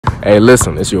Hey,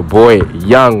 listen, it's your boy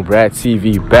Young Brad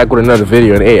TV back with another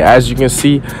video. And hey, as you can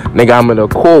see, nigga, I'm in a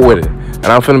court with it, and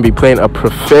I'm finna be playing a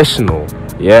professional,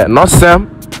 yeah, not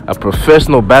Sam, a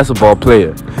professional basketball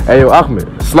player. Hey, yo,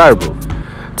 Ahmed, slide, bro.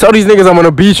 Tell these niggas I'm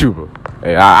gonna beat you, bro.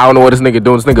 Hey, I don't know what this nigga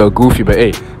doing. This nigga a goofy, but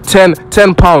hey, 10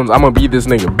 pounds, I'm gonna beat this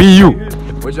nigga. Be you.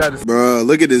 What y'all just... Bro,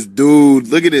 look at this dude.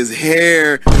 Look at his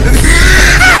hair.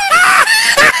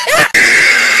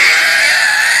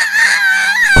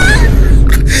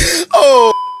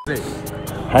 Oh.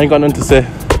 I ain't got nothing to say.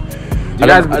 I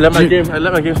let my game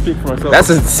speak for myself. That's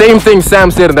the same thing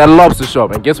Sam said in that lobster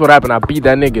shop. And guess what happened? I beat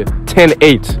that nigga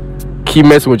 10-8. Keep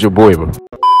messing with your boy, bro.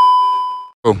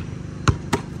 Oh.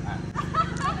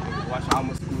 Watch how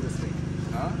I'ma screw this thing.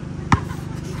 Huh?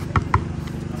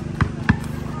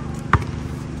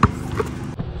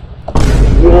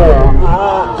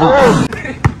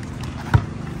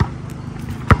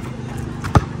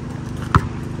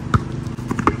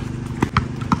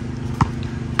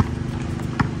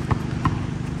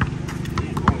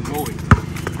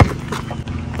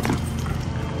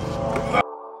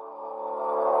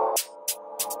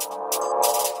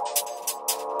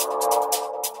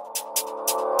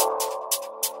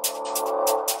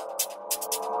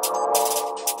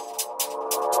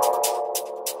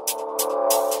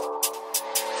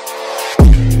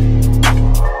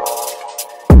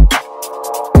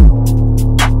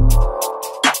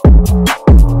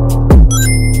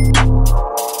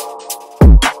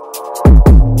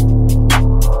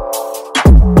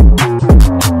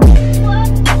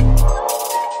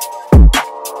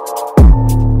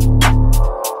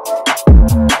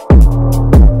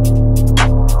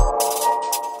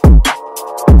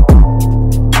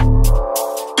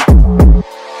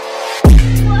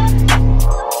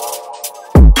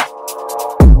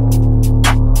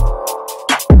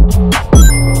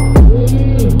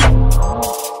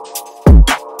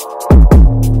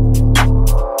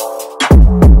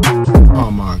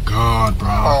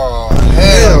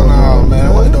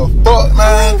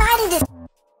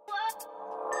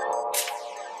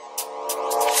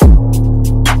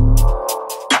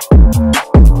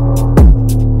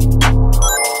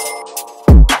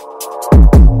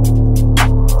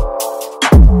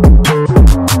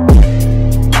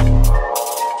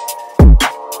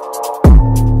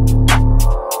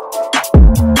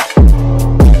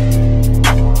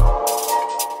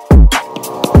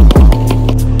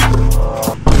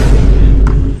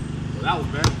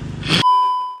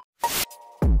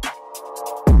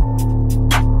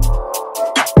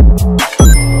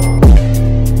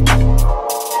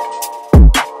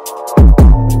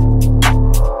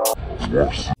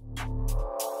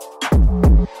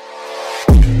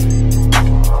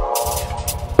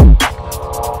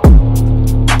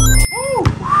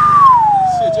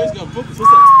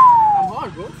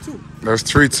 That's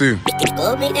 3-2.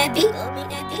 Go make that beat.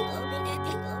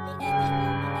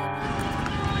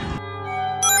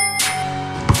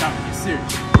 Stop, get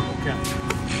serious. Okay.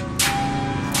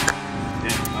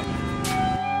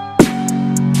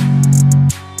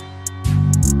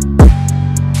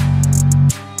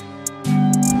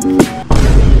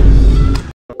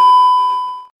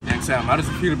 Damn, Sam, how does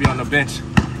it feel to be on the bench?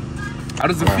 How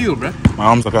does it feel, bro? My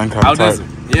arms are going kind How of tight. does it?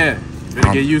 Yeah,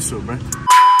 better get used to it, bro.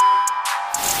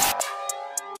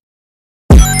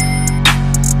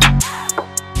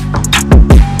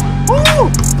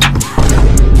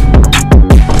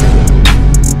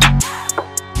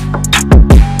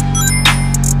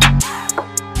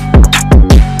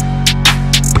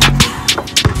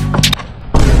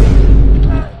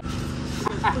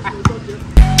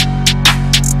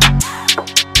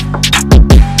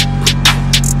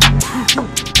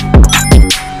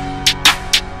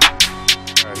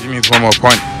 He needs one more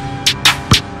point.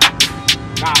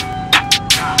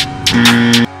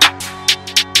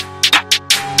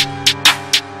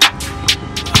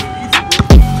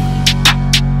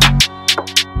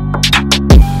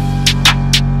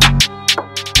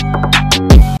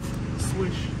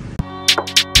 Swish.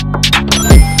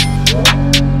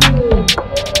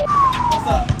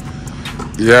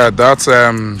 Yeah, that's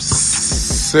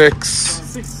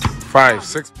 6-5.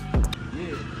 6.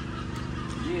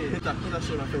 Hit that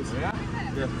shit in my face. Yeah?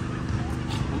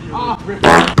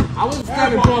 I wasn't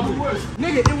standing probably.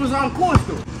 Nigga, it was on course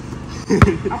though.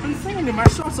 I've been saying it, my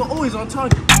shots are always on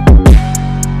target.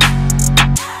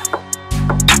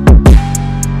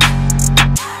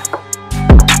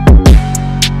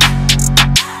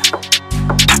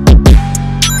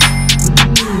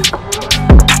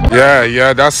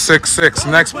 Yeah, that's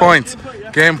 6-6. Next point.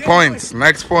 Game points.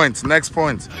 Next point.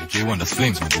 You want the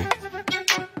flings, my dude.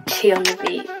 She on the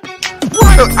beat.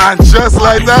 And just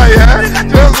like that, yeah?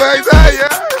 Just like that, yeah?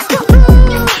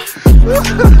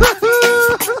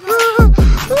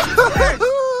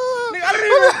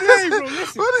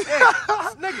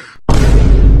 Nigga.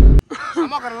 I'm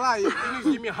not gonna lie, you need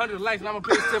to give me 100 likes and I'm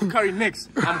gonna play Steph Curry next.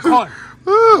 I'm gone.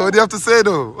 What do you have to say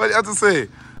though? What do you have to say?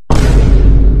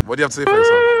 What do you have to say for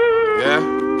yourself? Yeah?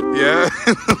 Yeah?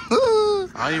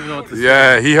 I don't even know what to say.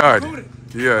 Yeah, he hard.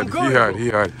 He hard. I'm going, He hard. bro. He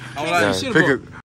hard. I was like, Yeah, shit, pick bro. it.